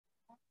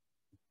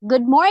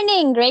Good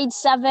morning, grade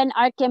 7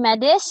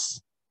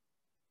 Archimedes.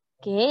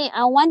 Okay,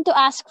 I want to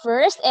ask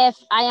first if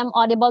I am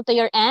audible to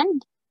your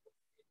end.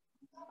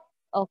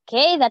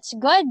 Okay, that's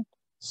good.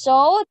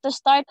 So, to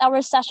start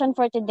our session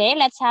for today,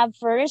 let's have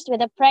first with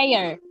a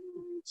prayer.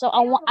 So,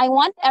 I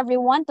want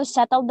everyone to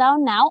settle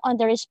down now on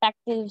their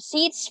respective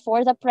seats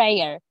for the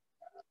prayer.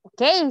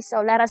 Okay,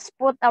 so let us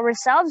put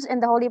ourselves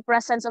in the holy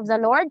presence of the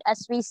Lord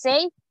as we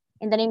say,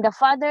 in the name of the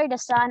Father, the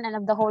Son, and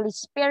of the Holy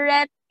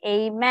Spirit.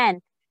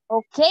 Amen.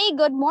 Okay,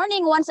 good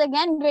morning once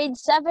again, grade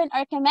 7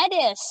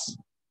 Archimedes.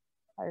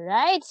 All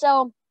right,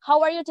 so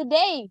how are you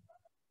today?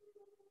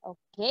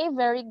 Okay,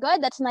 very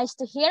good. That's nice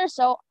to hear.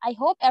 So I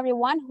hope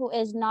everyone who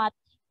is not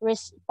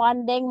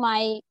responding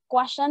my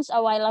questions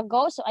a while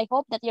ago, so I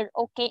hope that you're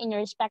okay in your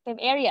respective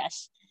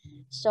areas.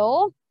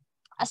 So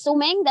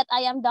assuming that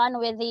I am done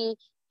with the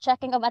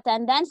checking of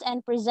attendance and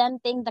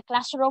presenting the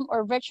classroom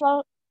or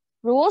virtual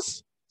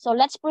rules, so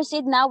let's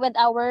proceed now with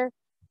our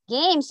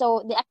game.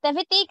 So the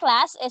activity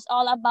class is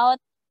all about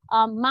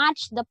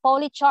match the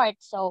poly chart.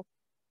 So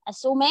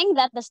assuming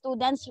that the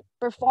students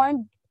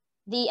performed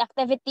the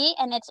activity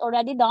and it's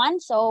already done,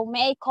 so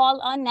may I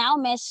call on now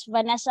Miss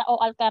Vanessa O.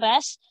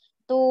 Alcarez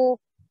to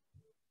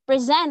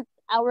present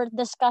our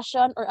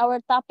discussion or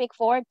our topic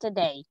for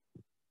today.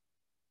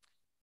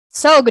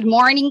 So, good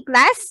morning,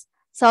 class.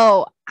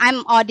 So,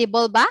 I'm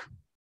audible ba?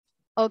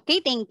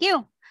 Okay, thank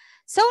you.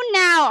 So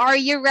now, are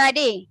you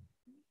ready?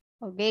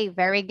 Okay,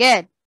 very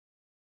good.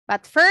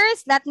 But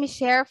first, let me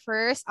share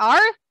first our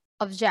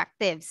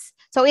objectives.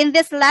 So in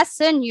this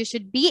lesson, you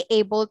should be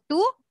able to,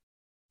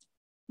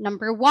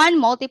 number 1,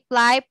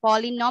 multiply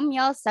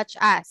polynomials such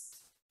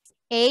as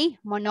A,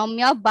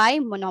 monomial by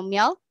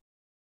monomial,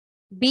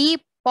 B,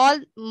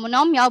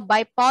 monomial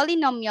by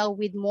polynomial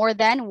with more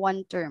than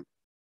one term,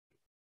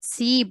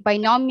 C,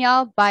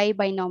 binomial by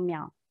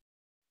binomial,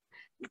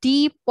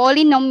 D,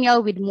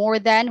 polynomial with more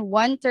than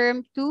one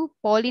term to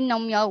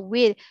polynomial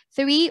with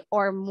 3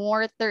 or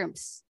more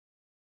terms.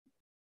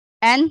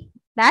 And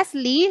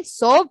lastly,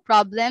 solve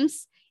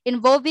problems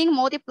involving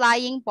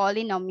multiplying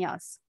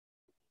polynomials.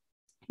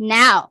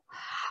 Now,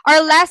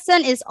 our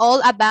lesson is all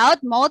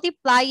about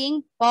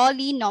multiplying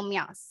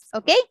polynomials,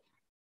 okay?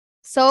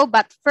 So,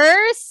 but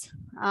first,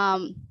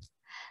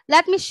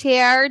 let me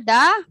share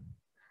the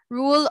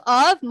rule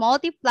of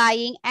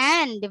multiplying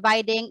and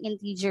dividing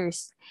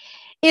integers.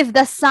 If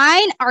the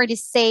sign are the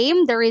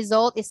same, the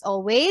result is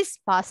always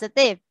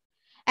positive.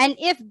 And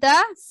if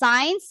the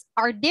signs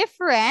are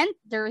different,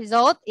 the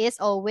result is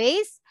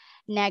always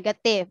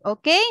negative.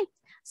 Okay?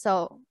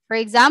 So, for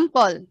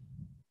example,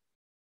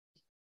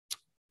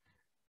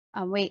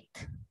 wait.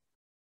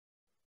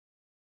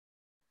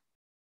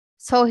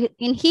 So,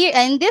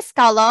 in this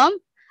column,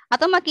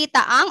 ato makita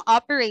ang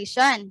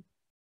operation.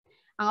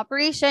 Ang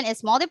operation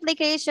is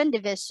multiplication,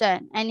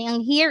 division. And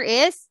in here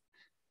is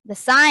the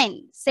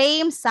sign.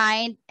 Same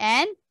sign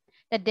and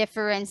the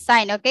different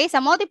sign. Okay? Sa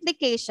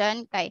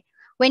multiplication, okay,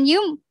 when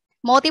you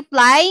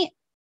multiply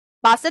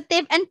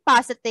positive and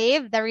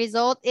positive, the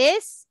result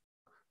is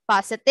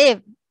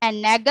positive.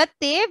 And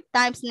negative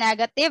times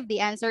negative, the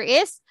answer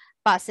is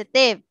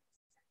positive.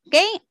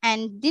 Okay?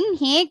 And din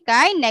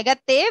kay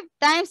negative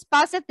times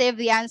positive,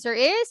 the answer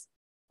is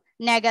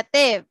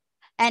negative.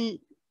 And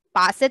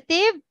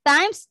positive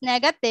times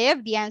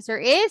negative, the answer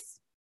is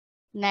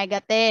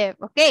negative.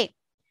 Okay.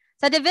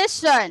 Sa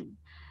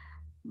division,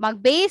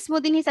 mag-base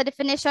mo din sa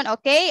definition.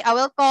 Okay? I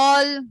will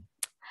call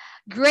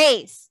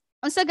Grace.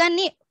 Unsa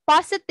gani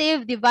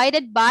positive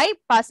divided by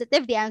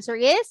positive, the answer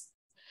is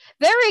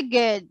very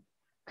good.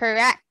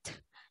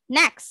 Correct.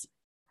 Next.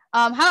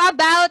 How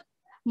about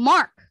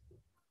Mark?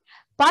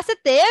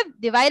 Positive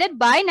divided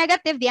by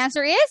negative, the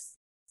answer is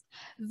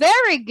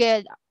very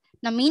good.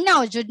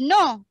 Naminaw, jud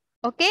no.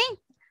 Okay?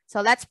 So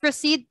let's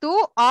proceed to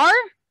our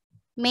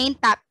main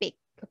topic.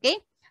 Okay?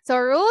 So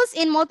rules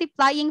in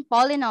multiplying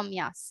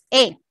polynomials.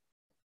 A.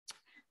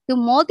 To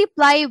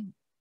multiply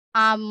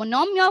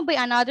monomial by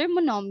another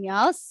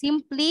monomial,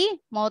 simply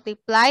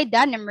multiply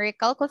the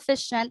numerical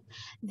coefficient,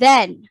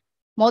 then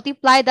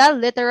multiply the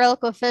literal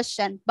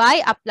coefficient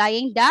by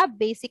applying the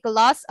basic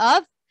laws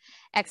of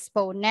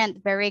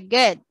exponent. Very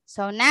good.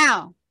 So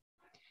now,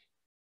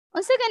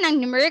 unsa ganang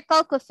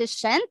numerical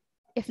coefficient,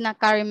 if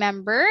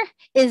naka-remember,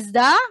 is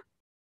the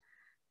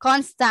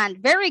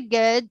constant. Very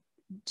good,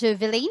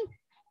 Juveline.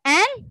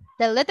 And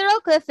the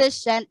literal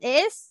coefficient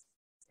is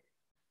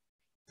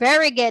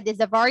very good. Is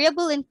the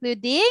variable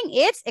including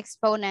its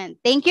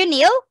exponent. Thank you,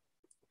 Neil.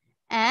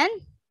 And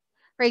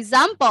for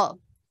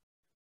example,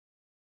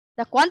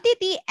 the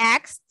quantity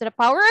x to the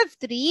power of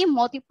 3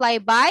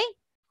 multiplied by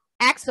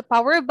x to the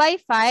power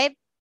by 5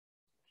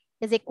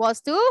 is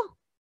equals to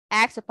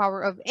x to the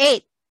power of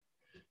 8.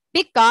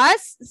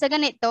 Because sa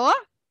ganito,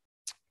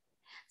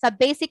 sa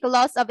basic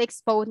laws of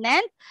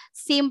exponent,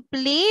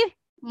 simply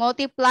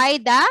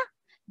multiply the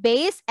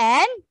base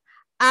and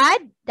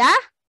add the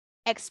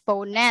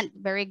exponent.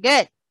 Very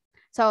good.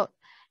 So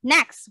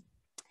next,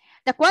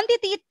 the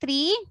quantity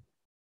 3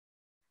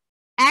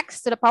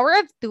 x to the power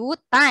of 2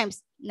 times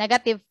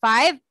negative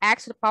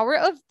 5x to the power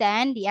of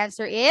 10, the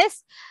answer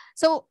is,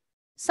 so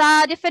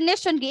sa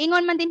definition,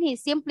 giingon man din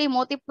simply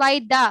multiply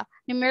the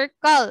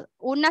numerical,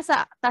 una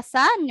sa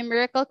tasa,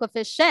 numerical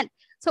coefficient.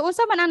 So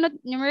unsa man ang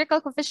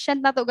numerical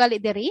coefficient nato gali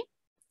diri?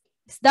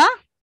 Is the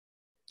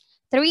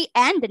 3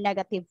 and the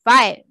negative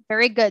 5.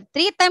 Very good.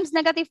 3 times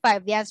negative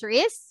 5, the answer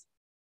is,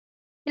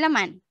 pila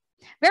man?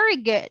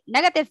 Very good.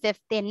 Negative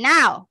 15.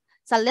 Now,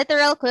 sa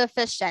literal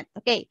coefficient,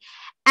 okay,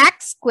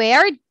 x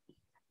squared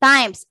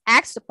times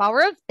x to the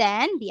power of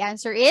 10, the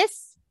answer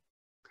is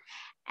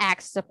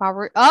x to the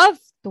power of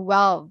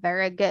 12.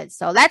 Very good.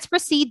 So let's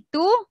proceed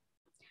to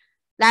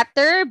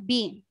letter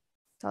B.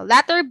 So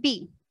letter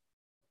B.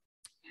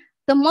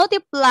 To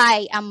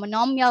multiply a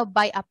monomial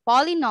by a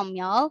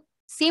polynomial,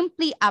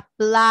 simply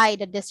apply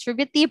the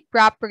distributive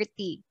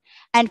property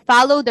and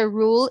follow the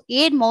rule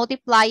in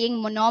multiplying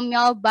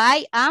monomial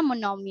by a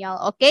monomial.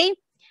 Okay?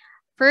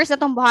 First,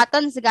 atong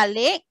buhaton sa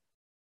gali.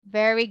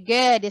 Very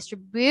good.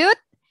 Distribute.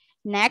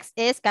 Next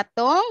is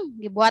katong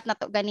gibuhat na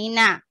to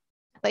ganina.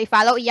 So,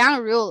 i-follow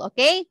iyang rule.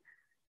 Okay?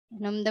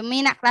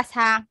 Numdumi na class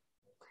ha.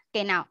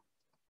 Okay, now.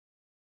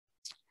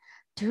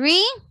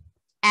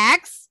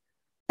 3x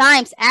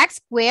times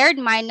x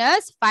squared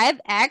minus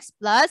 5x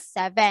plus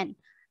 7.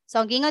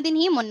 So, ang gingon din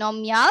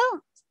monomial,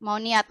 mao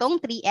ni atong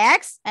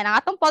 3x, and ang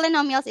atong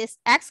polynomials is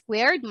x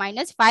squared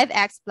minus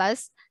 5x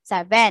plus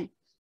 7.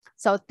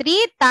 So,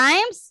 3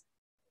 times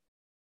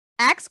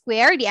x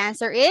squared, the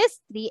answer is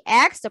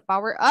 3x to the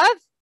power of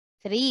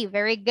 3.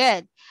 Very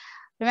good.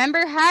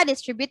 Remember ha,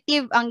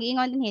 distributive ang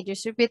giingon din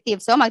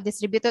distributive. So,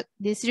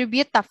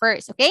 distribute ta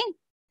first, okay?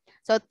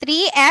 So,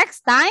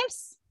 3x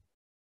times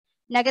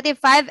negative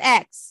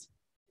 5x.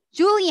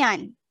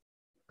 Julian,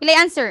 pila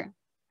answer?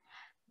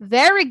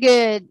 Very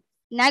good.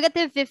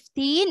 Negative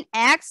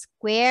 15x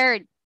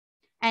squared.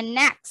 And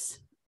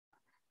next,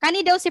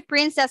 kani daw si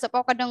Princess o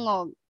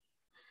kadungog.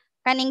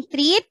 Kaning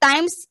 3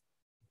 times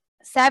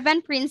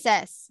 7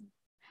 Princess.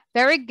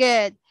 Very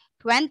good.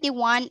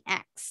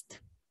 21x.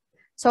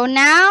 So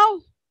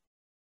now,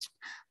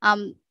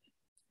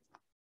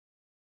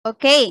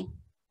 okay.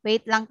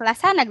 Wait lang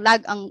class ha.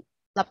 Nag-lag ang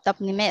laptop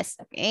ni Miss.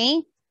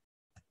 Okay.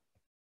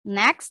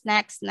 Next.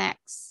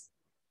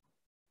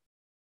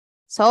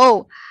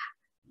 So,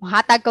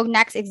 mahatag kog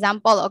next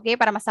example, okay,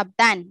 para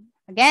masabtan.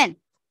 Again,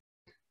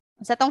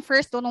 sa tong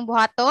first tunong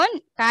buhaton,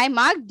 kay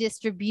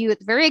mag-distribute.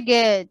 Very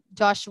good,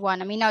 Joshua.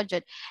 Naminaw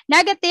jud.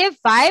 Negative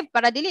 5,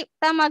 para dili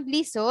ta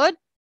maglisod,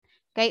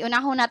 kay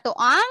unahon na to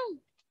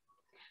ang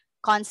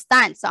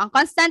constant. So, ang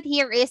constant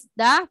here is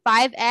the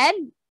 5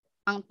 and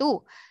ang 2.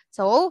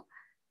 So,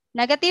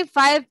 negative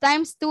 5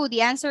 times 2,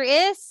 the answer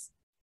is,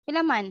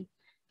 pila man?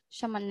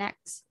 Siya man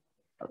next.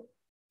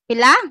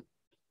 Pila?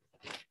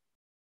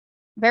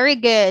 Very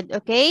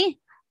good.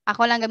 Okay?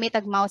 Ako lang gamit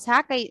ang mouse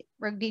ha. Kay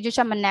di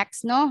siya man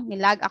next, no?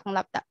 Nilag akong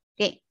laptop.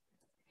 Okay.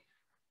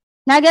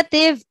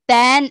 Negative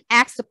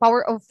 10x to the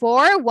power of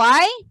 4.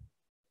 Why?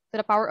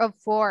 To the power of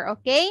 4.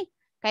 Okay?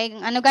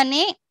 Kay ano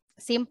gani?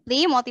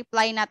 Simply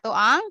multiply na to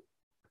ang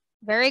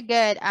very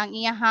good. Ang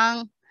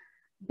iyahang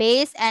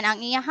base and ang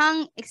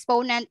iyahang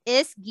exponent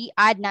is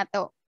gi-add na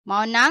to.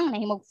 Mao nang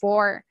nahimog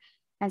 4.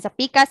 And sa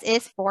pikas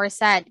is 4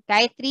 sad.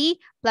 Kay 3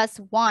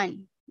 plus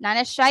 1.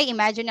 Nana siya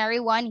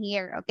imaginary 1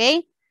 here.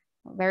 Okay?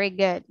 Very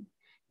good.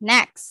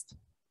 Next.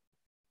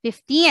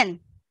 15.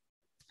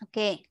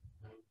 Okay.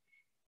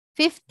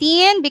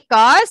 15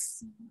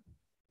 because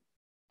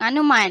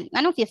ano man?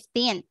 Anong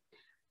 15?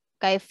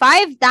 Okay.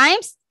 5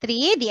 times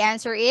 3. The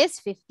answer is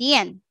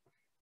 15.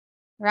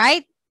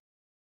 Right?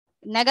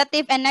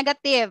 Negative and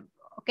negative.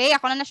 Okay?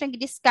 Ako na siyang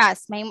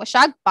i-discuss. May mo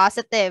siya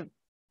positive.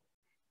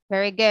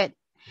 Very good.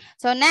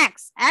 So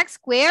next, x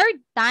squared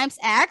times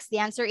x,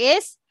 the answer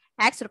is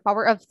x to the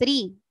power of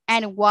 3.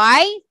 And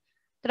y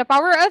to the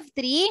power of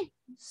 3,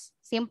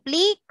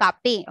 simply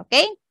copy,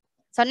 okay?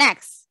 So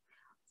next,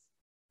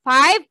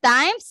 5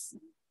 times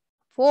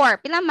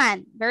 4, pila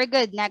man? Very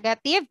good,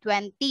 negative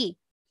 20.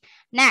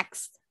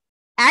 Next,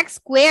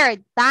 x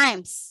squared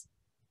times,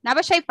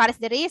 naba siya pares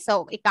diri,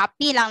 so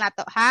i-copy lang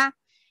nato ha.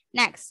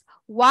 Next,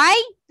 y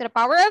to the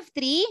power of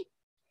 3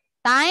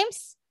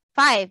 times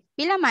 5,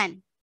 pila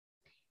man?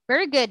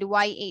 Very good,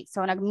 y8.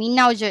 So,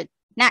 nagminaw jud.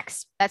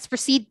 Next, let's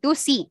proceed to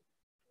C.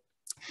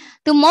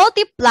 To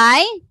multiply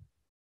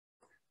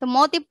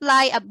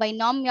a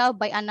binomial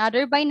by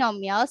another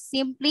binomial,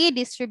 simply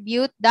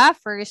distribute the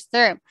first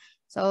term.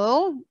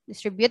 So,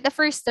 distribute the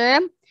first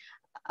term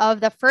of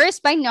the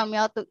first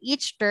binomial to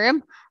each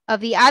term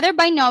of the other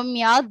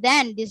binomial,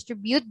 then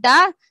distribute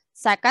the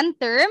second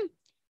term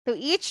to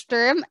each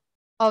term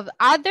of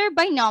other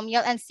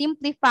binomial and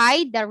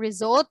simplify the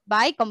result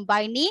by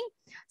combining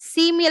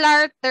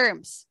similar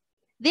terms.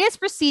 This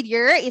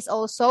procedure is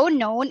also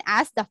known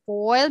as the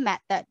FOIL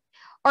method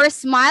or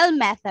SMILE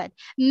method.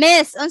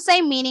 Miss,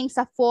 unsay meaning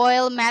sa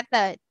FOIL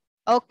method?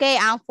 Okay,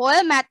 ang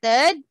FOIL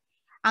method,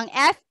 ang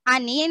F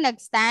ani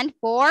nag-stand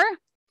for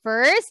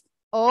first,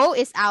 O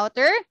is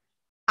outer,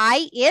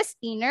 I is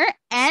inner,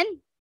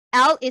 and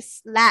L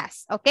is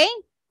last. Okay?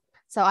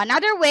 So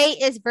another way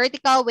is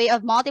vertical way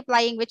of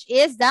multiplying, which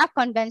is the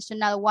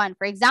conventional one.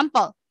 For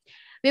example,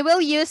 we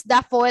will use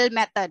the FOIL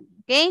method,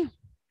 okay?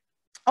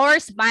 Or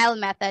smile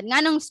method.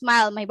 Nga nung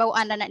smile, may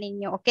bawaan na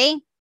ninyo, okay?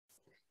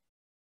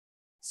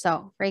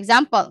 So, for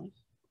example,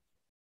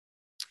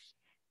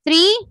 3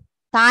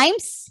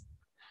 times.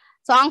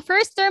 So, ang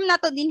first term na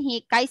to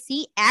dinhi kay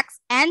si X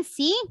and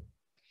si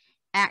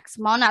X.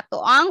 Mo na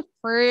to ang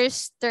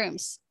first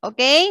terms,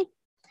 okay?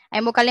 Ay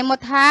mo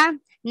kalimot ha.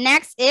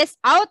 Next is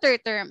outer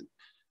term.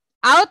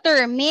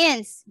 Outer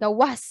means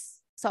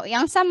gawas. So,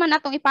 yang sama na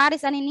itong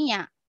iparis ani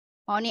niya.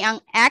 O ni ang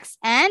X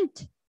and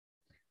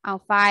ang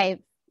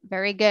 5.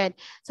 Very good.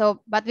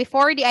 So, but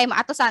before di ay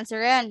maatos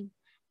answerin.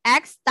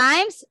 X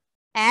times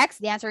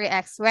X, the answer is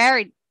X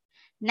squared.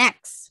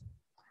 Next,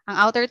 ang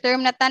outer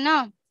term na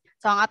tanong.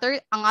 So,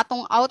 ang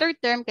atong outer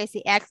term kay si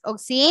X o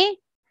si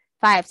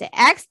 5. So,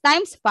 X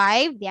times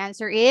 5, the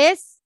answer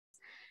is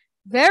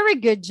very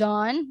good,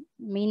 John.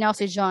 Minaw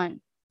si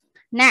John.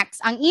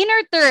 Next, ang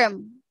inner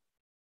term.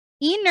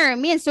 Inner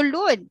means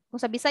sulod. Kung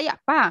sa Bisaya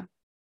pa.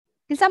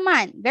 Kinsa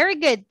man. Very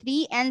good.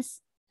 3 and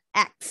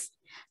X.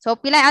 So,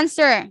 pila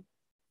answer?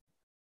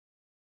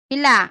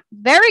 Pila?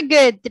 Very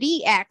good.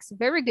 3X.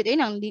 Very good. Ay,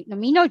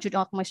 naminaw jud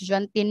ako mga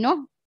estudyante,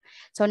 no?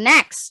 So,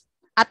 next.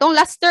 Atong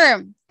last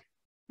term.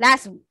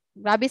 Last.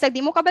 Grabe sa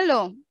di mo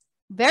kabalo.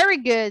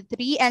 Very good.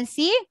 3 and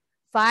C,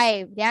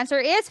 5. The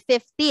answer is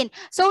 15.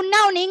 So,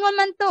 now, ningon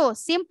man to.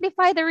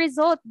 Simplify the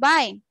result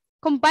by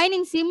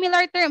combining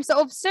similar terms. So,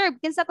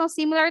 observe, kinsa tong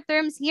similar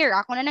terms here.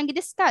 Ako na nang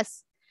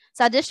i-discuss.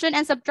 Sa addition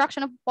and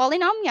subtraction of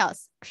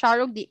polynomials.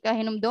 Sharog di ka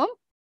hinumdum?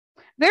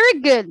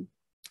 Very good.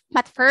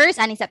 But first,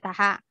 ani sa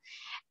taha.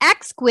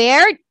 X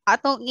squared,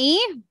 atong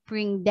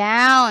i-bring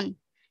down.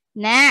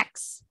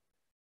 Next.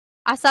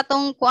 Asa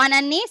tong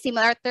kuanan ni,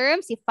 similar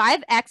terms, si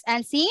 5X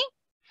and si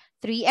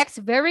 3X.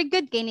 Very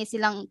good. Kaya ni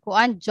silang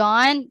kuan,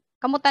 John.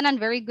 Kamutanan,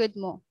 very good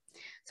mo.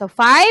 So,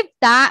 5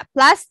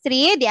 plus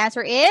 3, the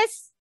answer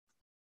is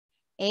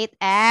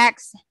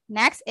 8X.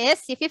 Next is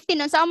si 15.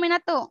 Nung saan mo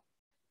na to?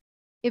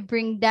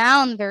 I-bring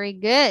down. Very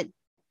good.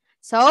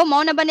 So,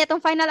 mau na ba niya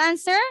itong final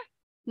answer?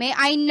 May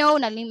I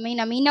know, may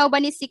naminaw ba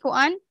ni si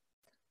Kuan?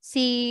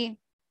 Si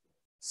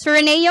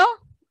Surineo?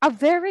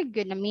 Very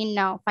good.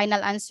 Naminaw.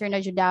 Final answer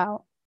na jud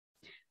daw.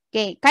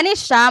 Okay. Kani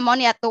siya, mau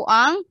niya to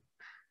ang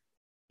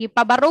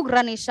ipabarog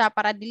ra ni siya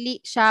para dili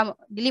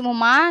mo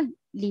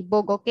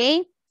malibog.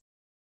 Okay?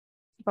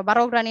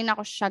 Ipabarog ra ni na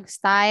ko siya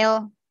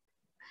style.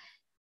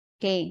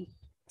 Okay.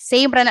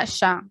 Same ra na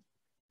siya.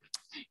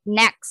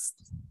 Next.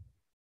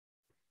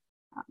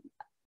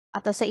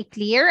 Ato sa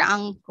i-clear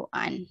ang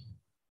kuan.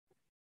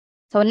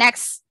 So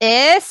next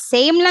is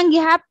same lang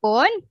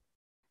gihapon.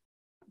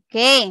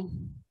 Okay.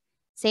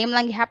 Same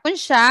lang gihapon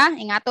siya.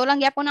 Ingato lang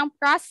gihapon ang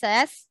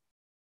process.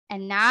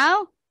 And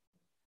now,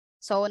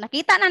 so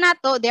nakita na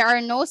nato there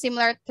are no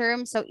similar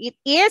terms. So it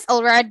is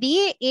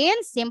already in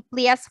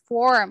simplest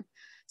form.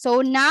 So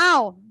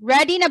now,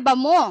 ready na ba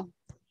mo?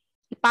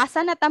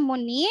 Ipasa na ta mo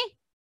ni.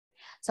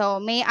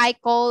 So may I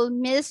call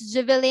Miss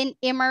Juveline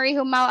Emmarie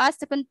Jumao us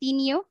to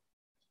continue?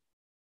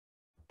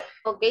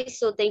 Okay,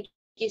 so thank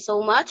you so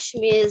much,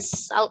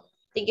 Miss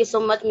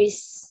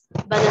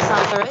Vanessa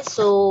Alcarez.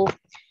 So,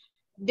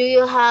 do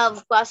you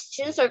have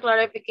questions or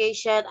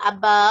clarification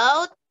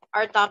about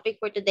our topic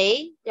for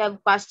today? Do you have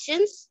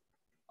questions?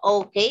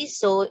 Okay,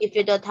 so if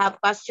you don't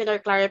have question or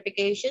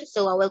clarification,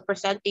 so I will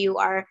present to you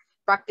our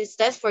practice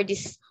test for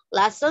this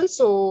lesson.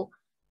 So,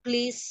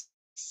 please,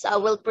 I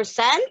will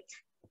present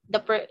the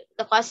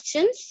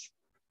questions.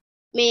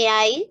 May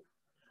I?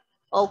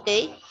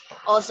 Okay.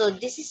 Also,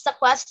 this is the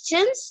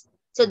questions.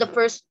 So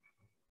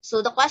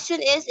the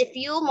question is, if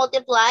you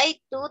multiply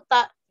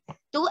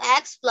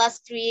 2x plus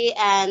 3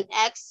 and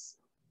x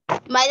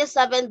minus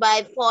 7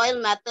 by FOIL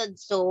method.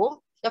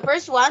 So the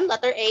first one,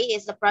 letter A,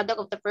 is the product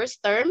of the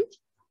first term.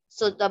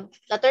 So the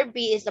letter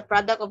B is the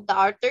product of the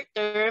outer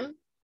term.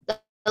 The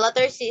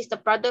letter C is the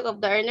product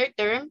of the inner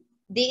term.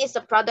 D is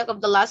the product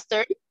of the last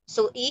term.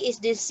 So E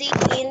is the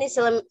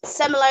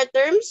similar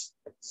terms.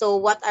 So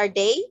what are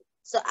they?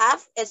 So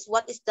F is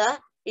what is the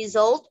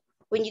result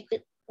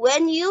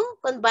when you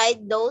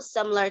combine those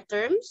similar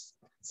terms.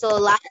 So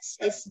last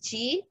is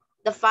G.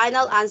 The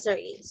final answer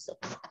is.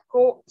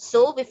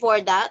 So before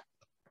that,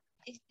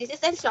 this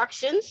is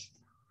instructions.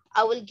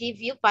 I will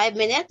give you 5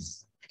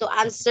 minutes to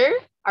answer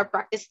our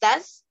practice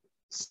test.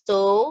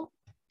 So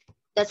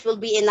that will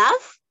be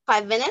enough.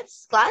 5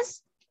 minutes,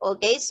 class.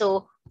 Okay,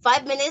 so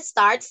 5 minutes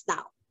starts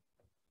now.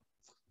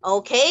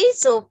 Okay,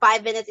 so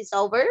 5 minutes is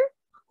over.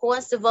 Who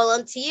wants to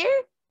volunteer?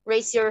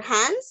 Raise your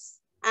hands.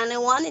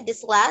 Anyone in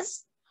this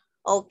class?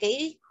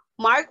 Okay,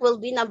 Mark will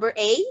be number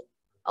A.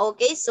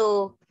 Okay,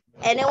 so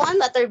anyone,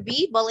 letter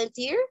B,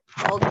 volunteer?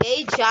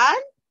 Okay, John,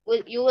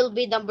 you will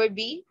be number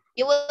B.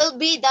 You will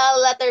be the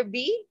letter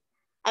B.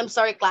 I'm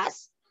sorry,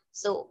 class.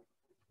 So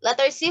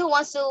letter C, who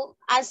wants to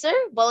answer?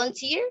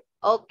 Volunteer.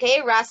 Okay,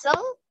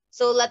 Russell.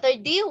 So letter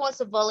D, who wants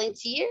to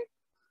volunteer?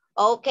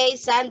 Okay,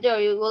 Sandra,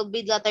 you will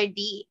be letter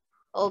D.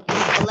 Okay,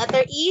 so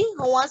letter E,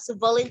 who wants to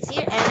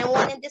volunteer?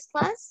 Anyone in this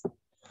class?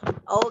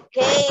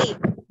 Okay,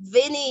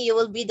 Vinny, you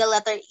will be the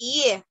letter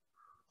E.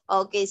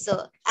 Okay,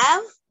 so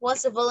F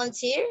wants to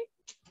volunteer.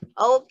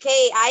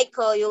 Okay,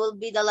 Aiko, you will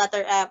be the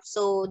letter F.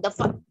 So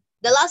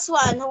the last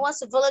one, who wants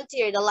to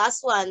volunteer? The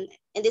last one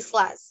in this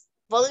class.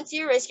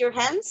 Volunteer, raise your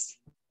hands.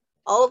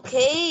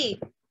 Okay,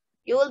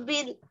 you will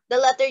be the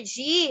letter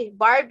G,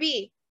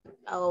 Barbie.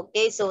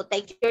 Okay, so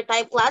take your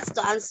time, class,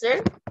 to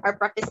answer our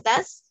practice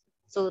test.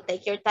 So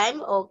take your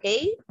time,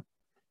 okay?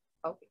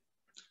 Okay.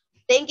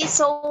 Thank you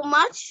so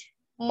much,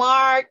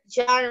 Mark,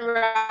 John,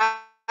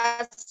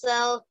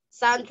 Russell,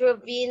 Sandro,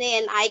 Vini,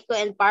 and Aiko,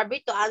 and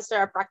Barbie to answer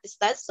our practice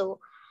test. So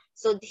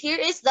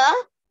here's the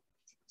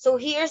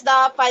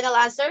final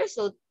answer.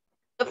 So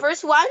the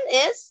first one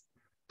is,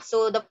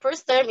 so the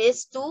first term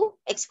is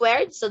 2x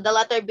squared. So the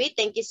letter B,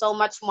 thank you so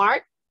much,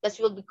 Mark. That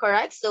will be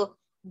correct. So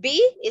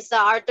B is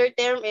our third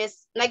term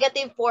is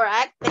negative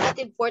 4x,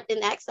 negative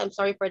 14x. I'm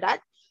sorry for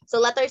that. So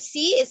letter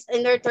C is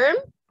inner term.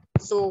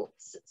 So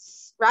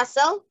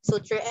Russell, so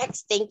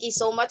 3x. Thank you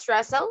so much,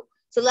 Russell.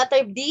 So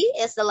letter D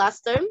is the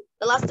last term.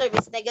 The last term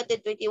is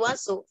negative 21.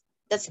 So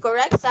that's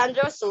correct,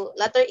 Sandro. So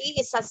letter E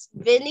is as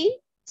Vinny.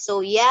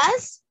 So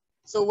yes.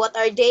 So what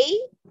are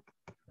they?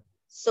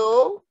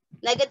 So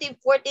negative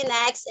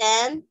 14x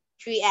and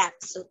 3x.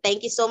 So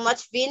thank you so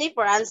much, Vinny,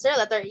 for answer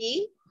letter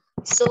E.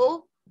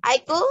 So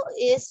Aiko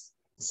is,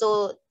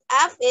 so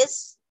F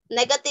is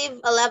negative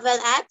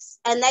 11x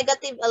and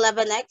negative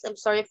 11x. I'm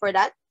sorry for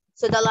that.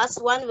 So the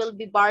last one will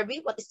be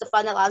Barbie. What is the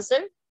final answer?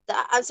 The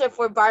answer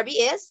for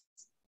Barbie is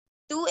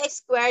 2x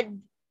squared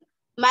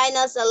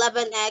minus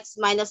 11x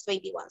minus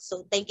 21.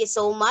 So thank you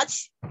so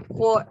much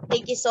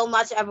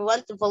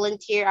everyone to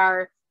volunteer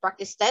our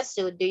practice test.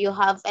 So do you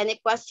have any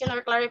question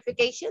or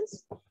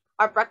clarifications?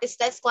 Our practice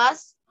test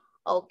class?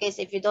 Okay,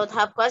 so if you don't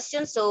have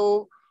questions,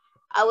 so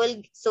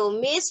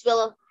Miss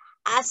will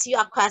ask you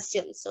a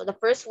question. So the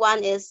first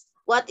one is,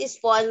 what is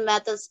Von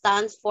method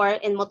stands for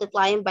in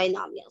multiplying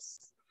binomials?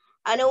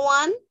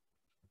 Anyone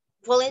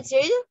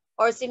volunteer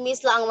or si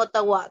Miss lang ang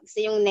matawag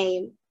sa yung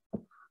name?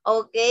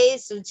 Okay,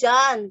 so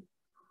John.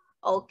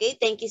 Okay,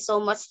 thank you so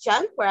much,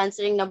 John, for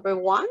answering number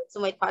 1 to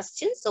my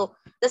question. So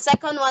the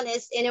second one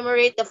is,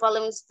 enumerate the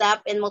following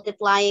step in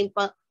multiplying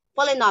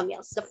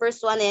polynomials. The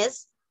first one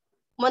is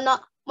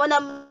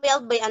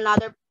monomial by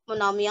another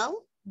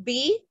monomial.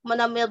 B,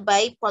 monomial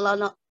by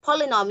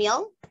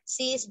polynomial.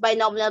 C is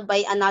binomial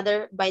by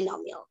another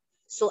binomial.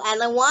 So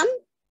anyone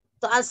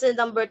to answer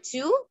number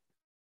 2?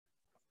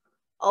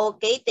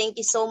 Okay,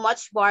 thank you so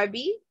much,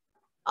 Barbie.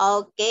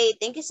 Okay,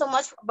 thank you so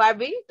much,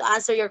 Barbie, to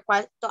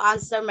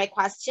answer my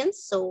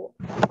questions. So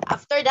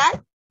after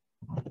that,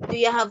 do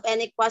you have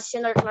any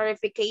question or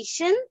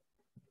clarification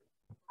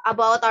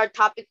about our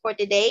topic for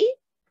today?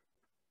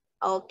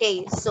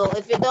 Okay, so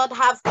if you don't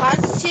have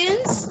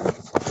questions,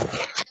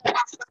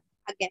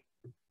 again,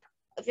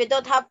 if you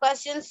don't have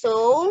questions,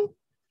 so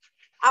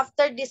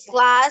after this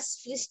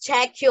class, please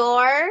check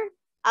your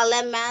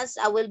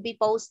LMS. I will be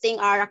posting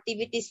our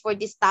activities for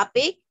this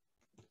topic.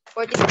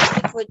 For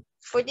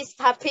this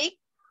topic.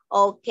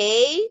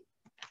 Okay.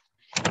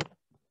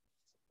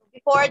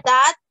 Before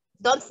that,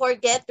 don't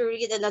forget to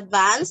read in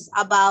advance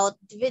about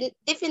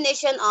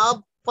definition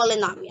of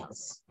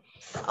polynomials.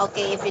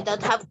 Okay, if you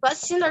don't have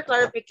question or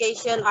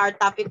clarification, our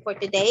topic for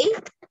today,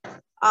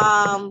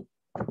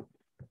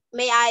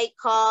 may I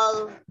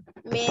call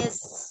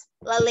Miss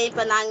Lalaine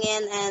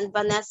Panangin and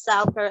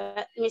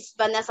Miss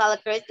Vanessa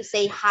Alcarez to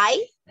say hi.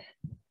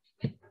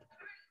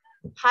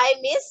 Hi,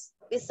 Miss.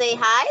 Please say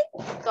hi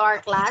to our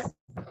class.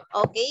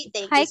 Okay,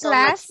 thank you so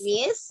much,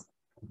 Miss.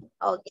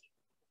 Okay.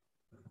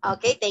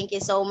 Okay, thank you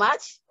so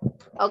much.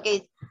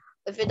 Okay,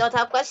 if you don't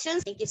have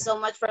questions, thank you so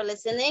much for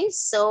listening.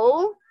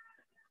 So,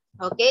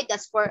 okay,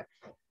 that's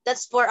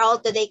for all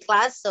today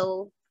class.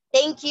 So,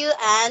 thank you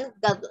and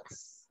God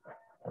bless.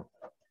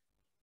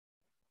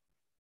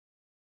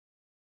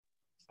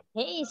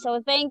 Hey, so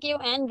thank you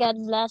and God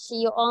bless.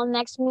 See you all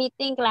next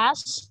meeting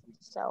class.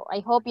 So I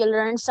hope you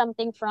learned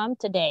something from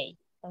today.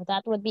 So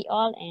that would be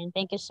all, and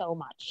thank you so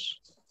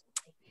much.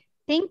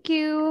 Thank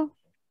you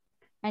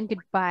and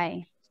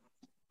goodbye.